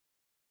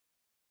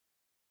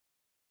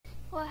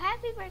Well,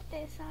 happy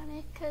birthday,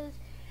 Sonic, because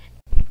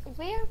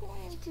we're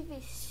going to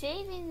be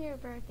saving your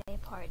birthday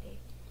party.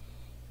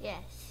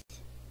 Yes.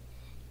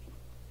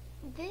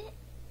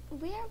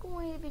 We are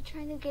going to be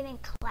trying to get in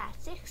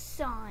Classic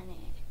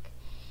Sonic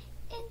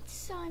in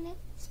Sonic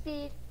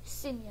Speed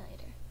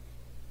Simulator.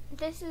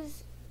 That's a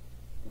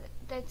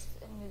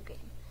new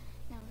game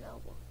now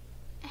available.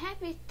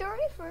 Happy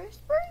 31st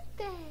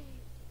birthday!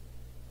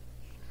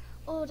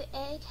 Old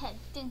Egghead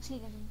thinks he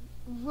can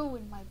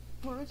ruin my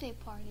birthday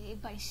party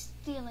by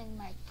stealing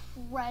my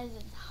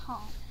presents,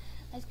 huh?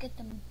 Let's get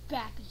them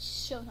back and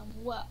show them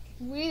what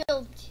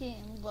real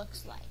team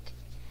looks like.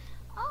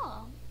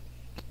 Oh,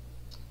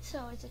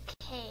 so it's a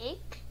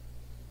cake.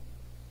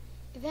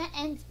 Event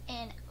ends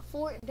in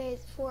 4 days,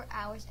 4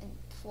 hours, and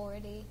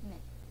 40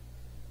 minutes.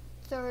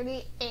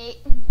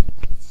 38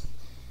 minutes.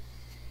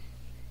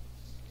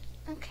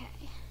 Okay,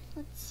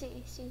 let's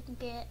see. So you can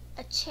get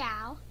a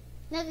chow,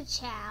 another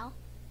chow,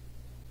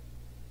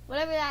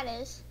 whatever that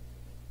is,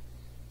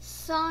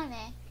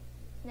 Sonic,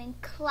 then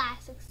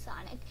Classic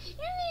Sonic. You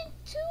need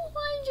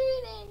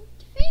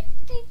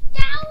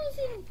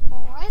 250,000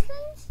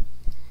 presents?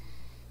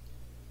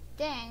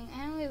 Dang,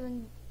 I don't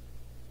even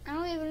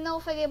know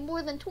if I get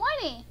more than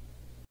 20.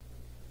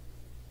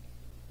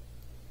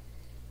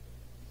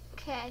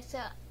 Okay, so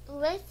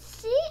let's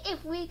see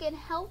if we can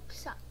help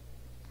Sonic.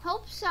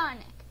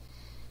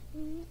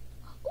 Ooh,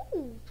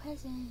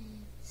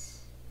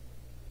 presents.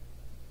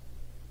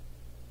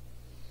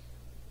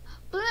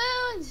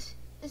 Balloons!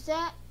 Is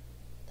that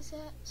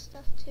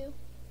stuff too?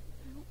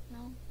 I don't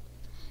know.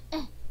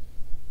 No!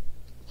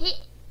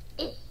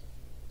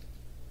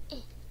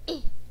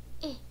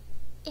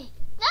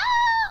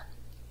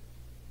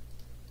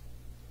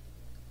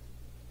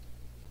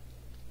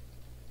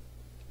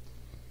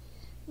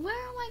 Where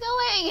am I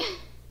going?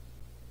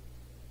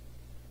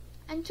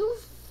 I'm too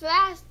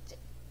fast.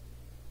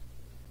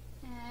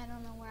 I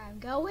don't know where I'm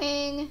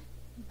going.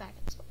 Back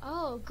at spot.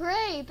 Oh,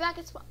 great! Back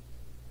at spot.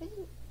 What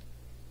do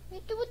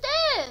you do with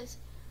this?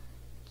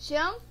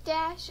 Jump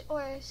dash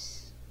or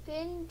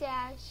spin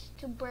dash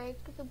to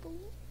break the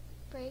balloon.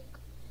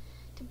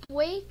 To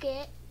break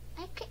it.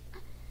 I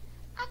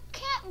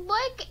can't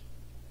break it.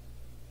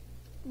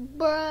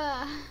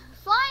 Bruh.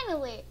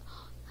 Finally.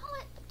 How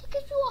much? To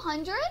get you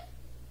 100?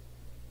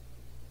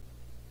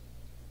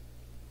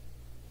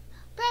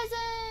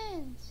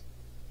 Presents.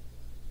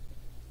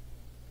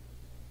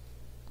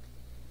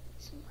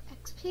 Some more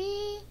XP.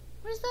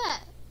 What is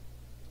that?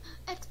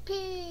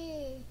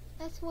 XP.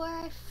 That's where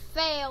I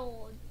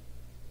failed.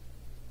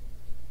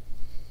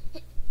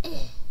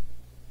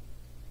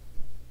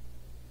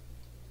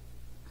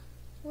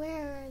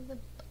 Where are the...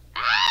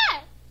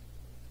 Ah!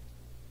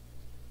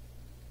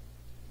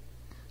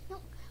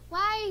 No,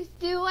 why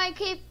do I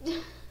keep...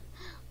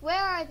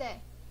 Where are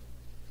they?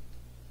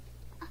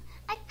 I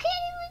can't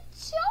even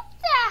jump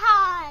that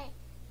high.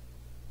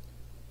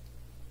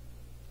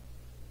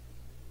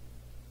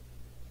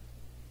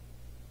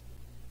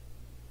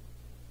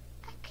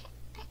 I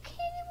can't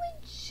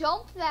even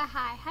jump that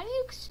high. How do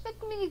you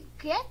expect me to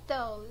get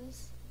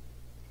those?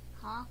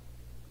 Huh?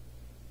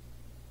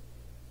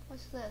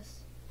 What's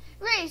this?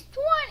 Raise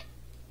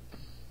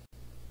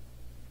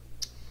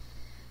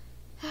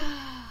 20.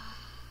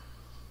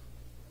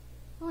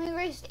 Only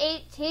raised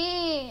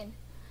 18.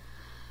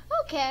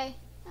 Okay,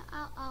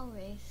 I'll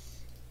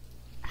race.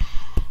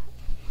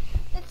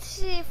 Let's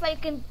see if I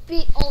can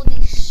beat all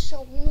these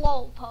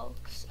slow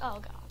pokes. Oh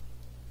god,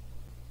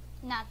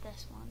 not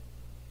this one.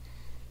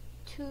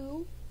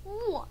 2,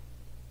 1.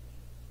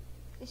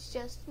 It's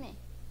just me.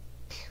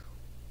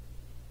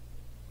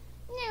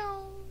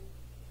 No.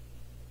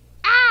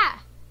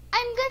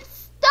 I'm got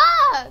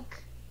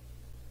stuck.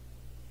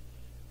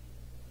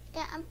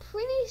 Yeah, I'm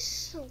pretty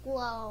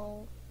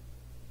slow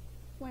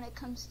when it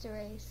comes to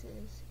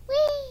races.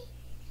 Whee!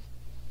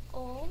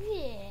 Oh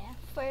yeah,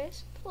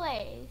 first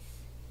place.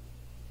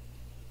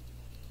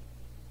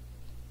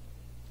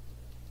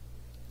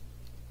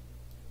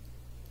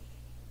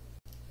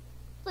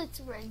 Let's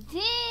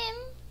redeem.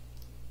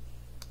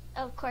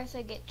 Of course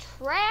I get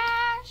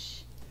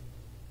trash.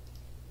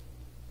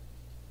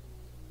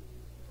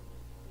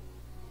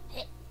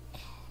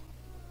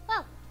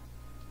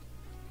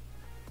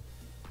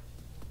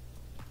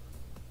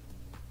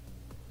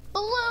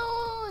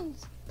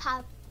 Balloons!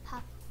 Pop,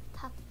 pop,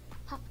 pop,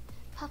 pop,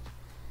 pop.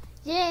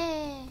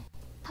 Yeah!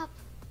 Pop.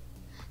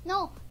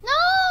 No!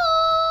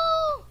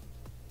 No!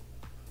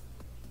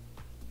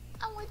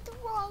 I went the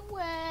wrong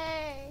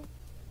way.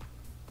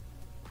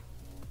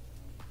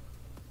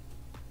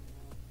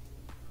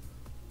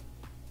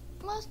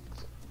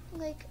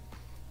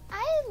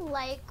 I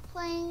like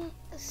playing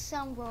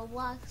some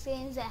Roblox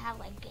games that have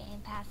like game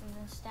passes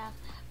and stuff.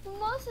 But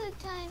most of the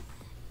time,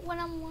 when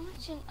I'm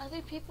watching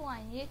other people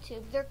on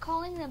YouTube, they're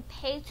calling them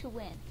pay to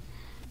win.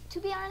 To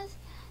be honest,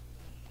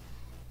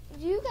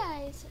 you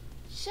guys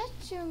shut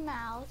your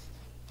mouth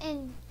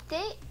and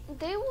they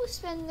will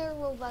spend their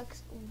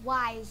Robux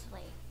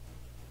wisely.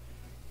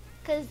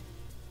 Cause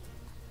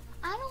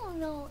I don't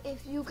know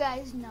if you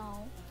guys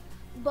know,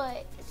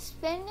 but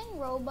spending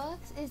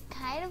Robux is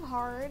kind of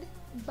hard,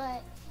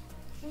 but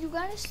you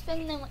gotta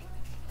spend them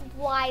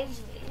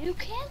wisely. You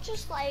can't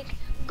just like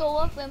go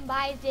up and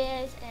buy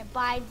this and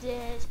buy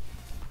this.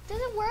 It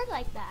doesn't work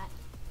like that.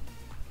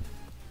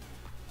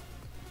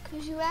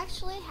 Because you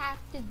actually have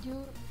to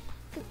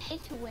pay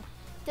to win.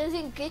 It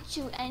doesn't get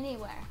you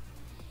anywhere.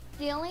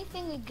 The only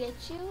thing that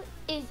gets you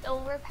is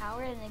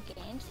overpowered in the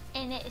games,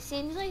 and it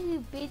seems like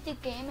you beat the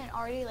game in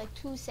already like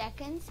 2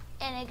 seconds,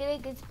 and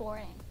it gets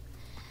boring.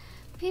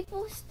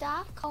 People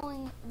stop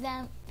calling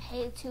them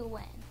pay to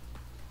win.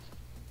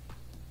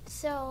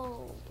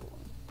 So,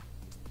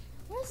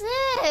 what is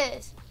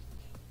this?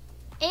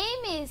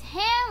 Amy's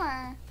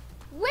hammer?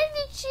 When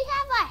did she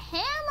have a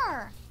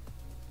hammer?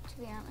 To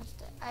be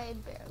honest, I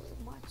barely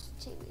watch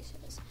TV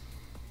shows.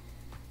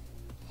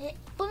 Hey,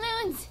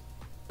 balloons!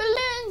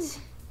 Balloons!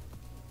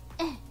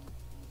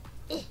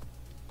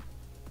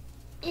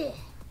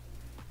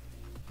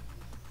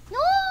 No! No!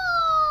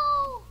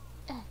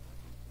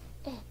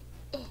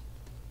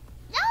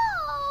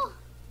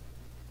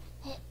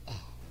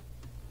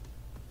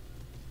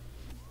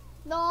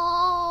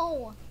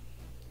 No!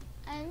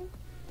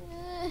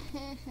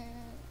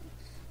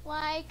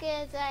 Why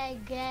can't I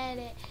get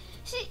it?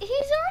 He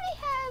already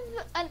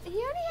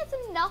has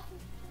enough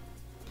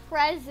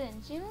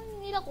presents. You don't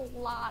need a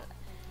lot.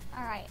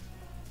 All right.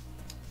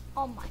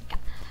 Oh my god.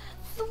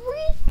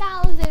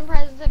 3,000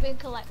 presents have been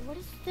collected. What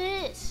is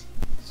this?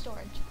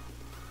 Storage.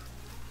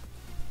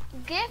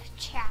 Gift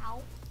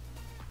chow.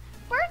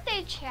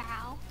 Birthday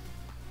chow.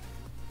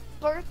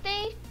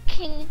 Birthday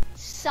King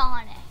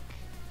Sonic.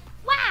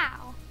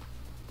 Wow.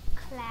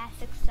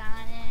 Classic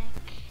Sonic.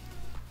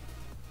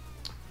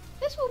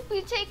 This will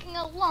be taking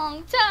a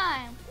long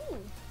time. Ooh.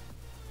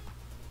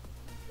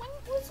 When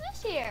was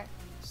this here?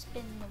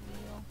 Spin the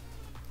wheel.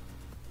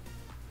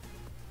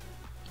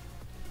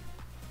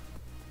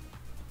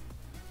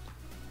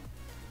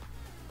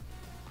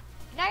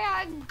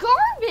 I got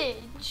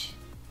garbage.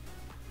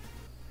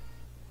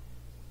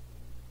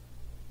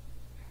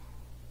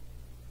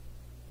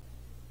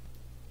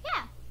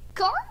 Yeah,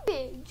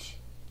 garbage.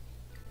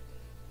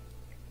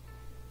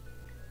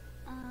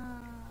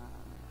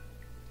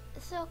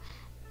 So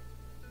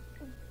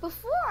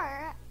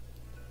before,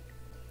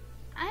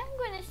 I'm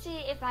gonna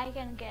see if I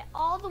can get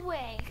all the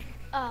way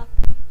up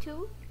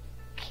to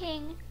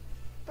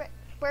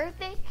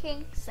Birthday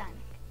King Sonic.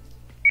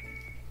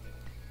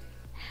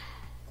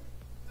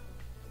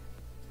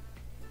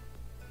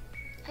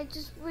 I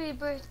just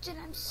rebirthed and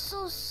I'm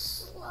so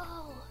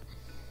slow.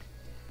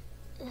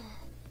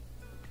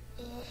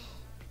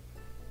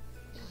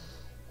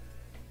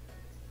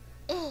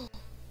 I'm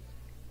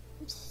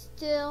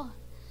still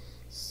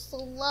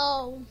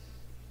slow.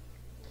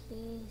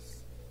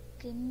 Please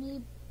give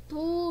me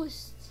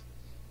boost.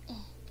 I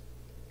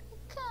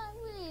can't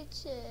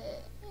reach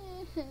it.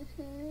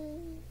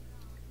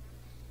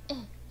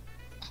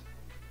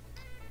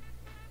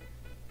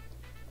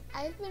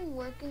 I've been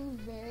working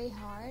very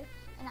hard,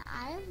 and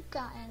I've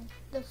gotten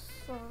the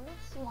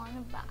first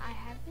one, but I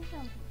haven't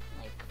done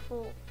like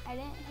full. I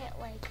didn't hit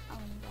like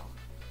unlock.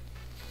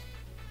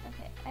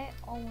 Okay, I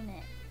own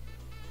it.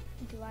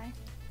 Do I?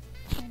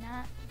 Do I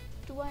not?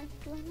 Do I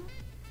not?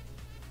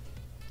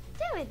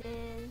 There it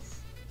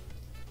is.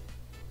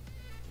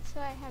 So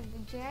I have the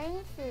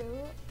dragon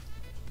fruit.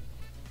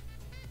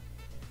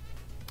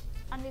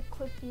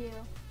 Unequip you.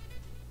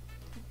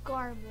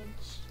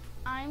 Garbage.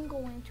 I'm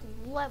going to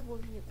level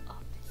you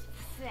up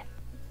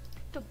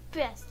the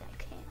best I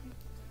can.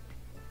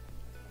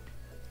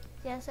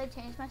 Yes, I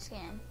changed my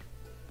skin.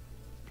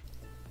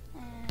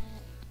 And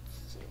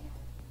let's see.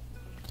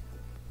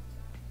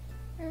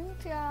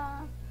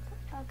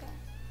 Okay.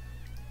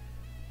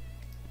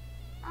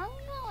 I'm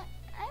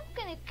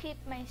gonna keep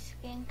my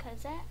skin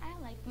because I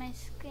like my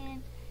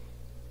skin,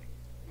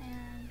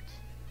 and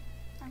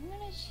I'm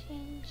gonna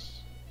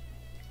change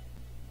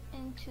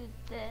into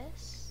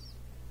this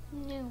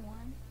new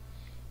one.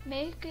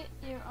 Make it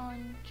your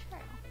own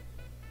trail.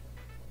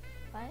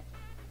 What?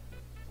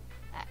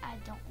 I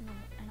don't know.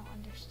 I don't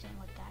understand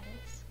what that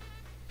is.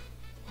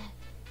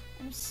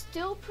 I'm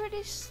still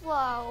pretty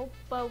slow,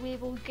 but we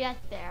will get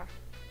there.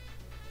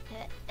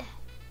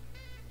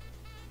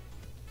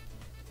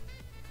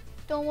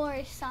 Don't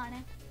worry,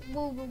 Sonic. We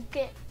will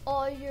get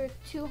all your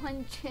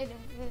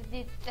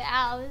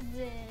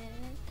 250,000.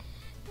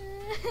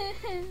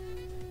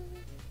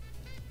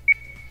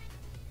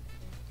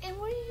 And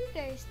what do you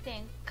guys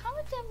think?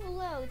 Comment down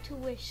below to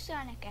wish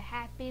Sonic a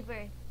happy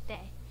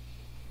birthday.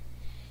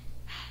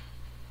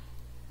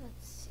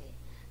 Let's see.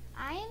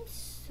 I am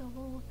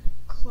so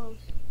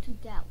close to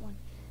that one.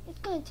 It's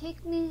gonna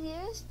take me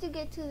years to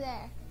get to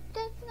there.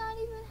 That's not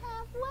even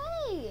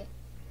halfway.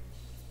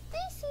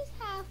 This is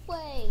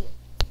halfway.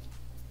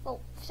 Well,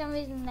 for some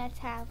reason that's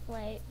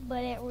halfway,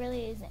 but it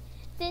really isn't.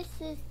 This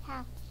is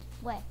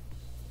halfway.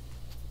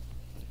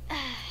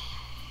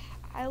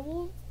 I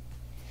will...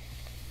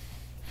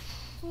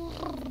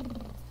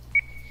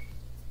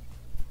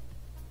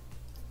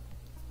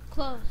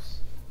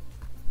 Close.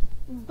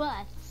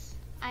 But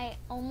I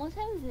almost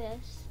have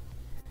this.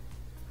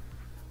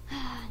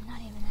 Not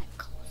even that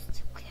close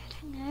to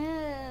getting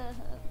it.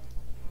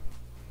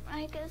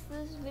 I guess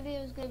this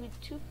video is gonna be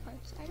 2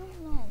 parts. I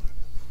don't know.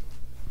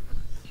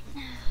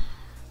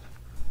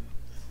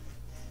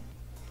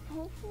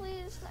 Hopefully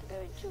it's not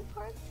gonna be 2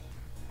 parts.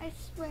 I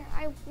swear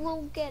I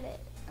will get it.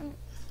 I'm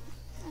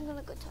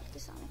gonna go talk to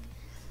Sonic.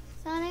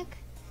 Sonic,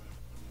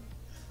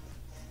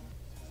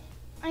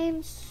 I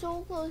am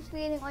so close to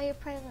getting all your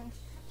presents.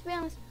 To be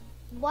honest,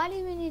 why do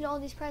you need all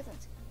these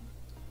presents?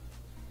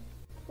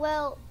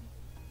 Well,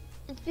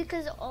 it's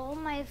because all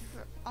my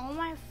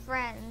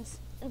friends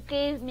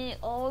gave me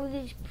all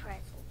these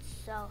presents,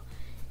 so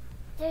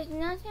there's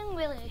nothing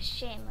really a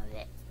shame of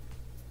it.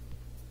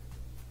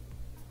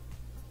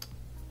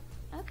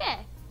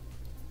 Okay.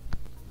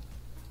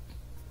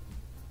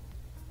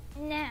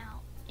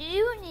 Now,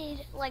 you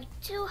need like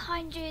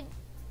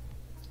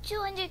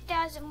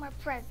 200,000 more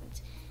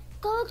presents.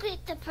 Go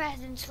get the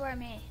presents for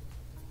me.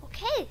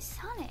 Okay,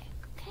 Sonic,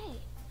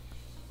 okay.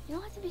 You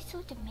don't have to be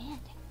so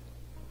demanding.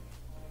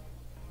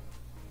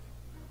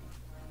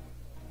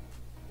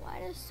 Why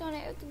does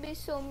Sonic have to be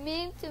so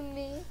mean to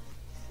me?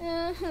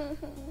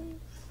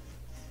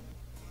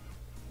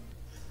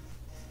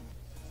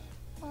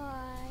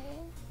 Why?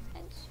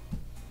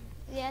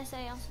 Yes,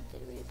 I also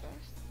did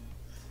Rebirth.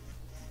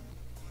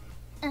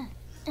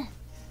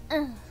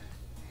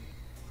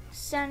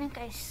 Sonic,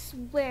 I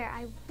swear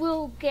I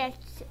will get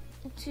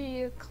to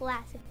your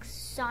classic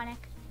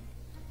Sonic.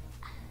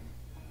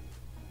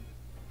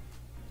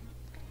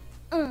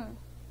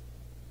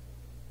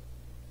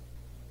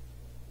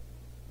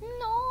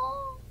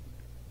 No.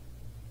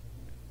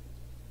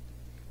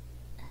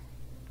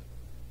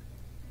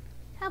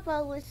 How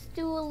about let's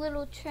do a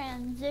little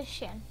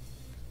transition?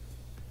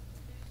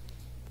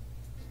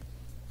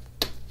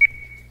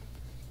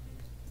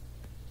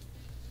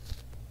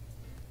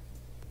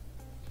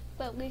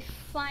 But we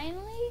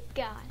finally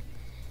got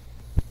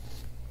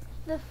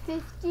the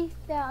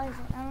 50,000.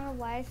 I don't know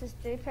why it says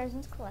 3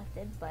 presents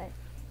collected, but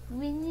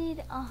we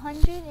need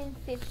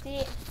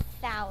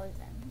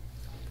 150,000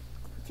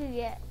 to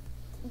get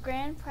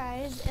grand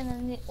prize and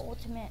then the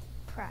ultimate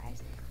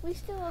prize. We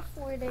still have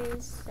 4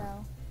 days,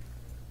 so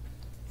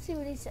see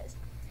what he says.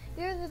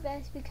 You're the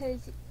best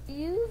because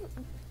you've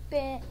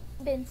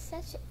been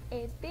such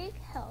a big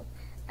help.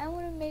 I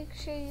want to make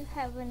sure you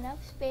have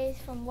enough space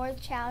for more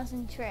chows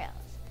and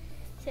trails.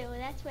 So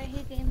that's why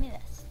he gave me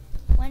this.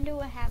 Wonder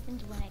what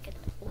happens when I get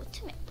the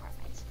ultimate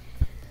prize.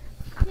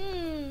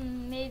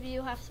 Maybe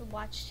you'll have to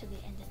watch to the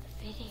end of the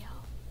video.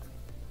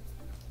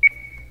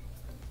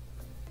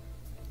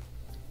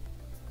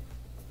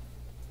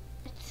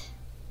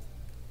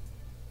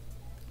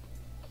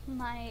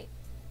 My,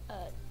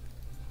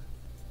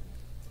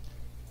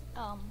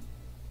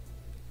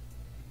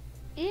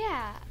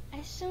 yeah,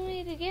 I still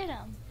need to get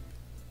them.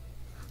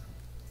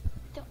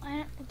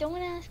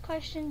 Don't ask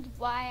questions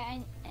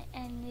why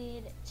I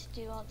need to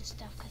do all this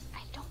stuff, because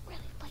I don't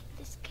really like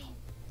this game.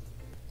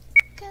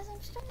 Because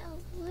I'm starting a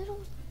little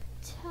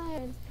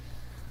tired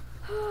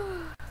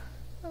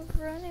of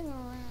running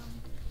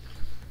around,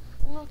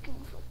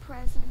 looking for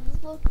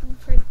presents, looking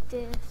for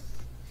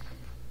discs,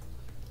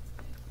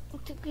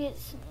 to get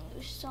some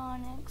new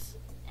Sonics.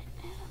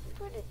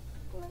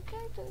 My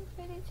character's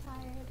pretty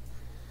tired.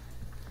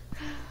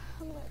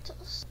 I'm gonna tell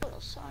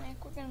little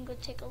Sonic we're gonna go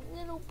take a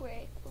little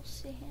break. We'll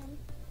see him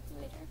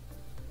later.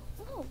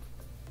 Oh.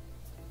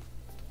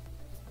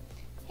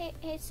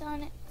 Hey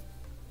Sonic.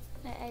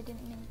 I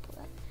didn't mean to pull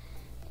that.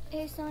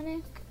 Hey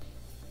Sonic.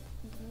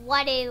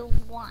 What do you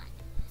want?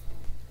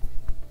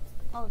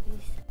 Oh, he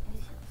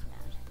sounds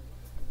mad.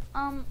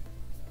 I'm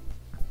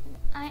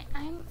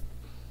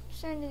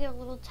starting to get a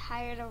little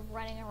tired of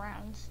running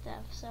around and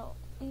stuff, so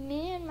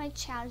me and my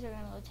chows are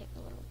gonna go take a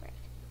little break.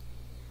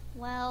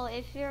 Well,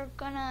 if you're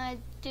gonna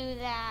do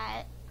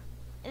that,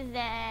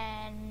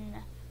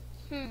 then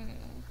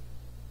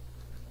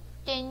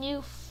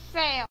you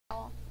fail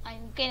on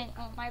getting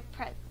all my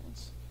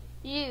presents.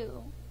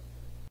 You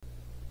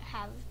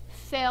have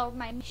failed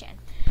my mission.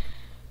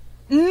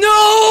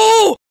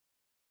 No!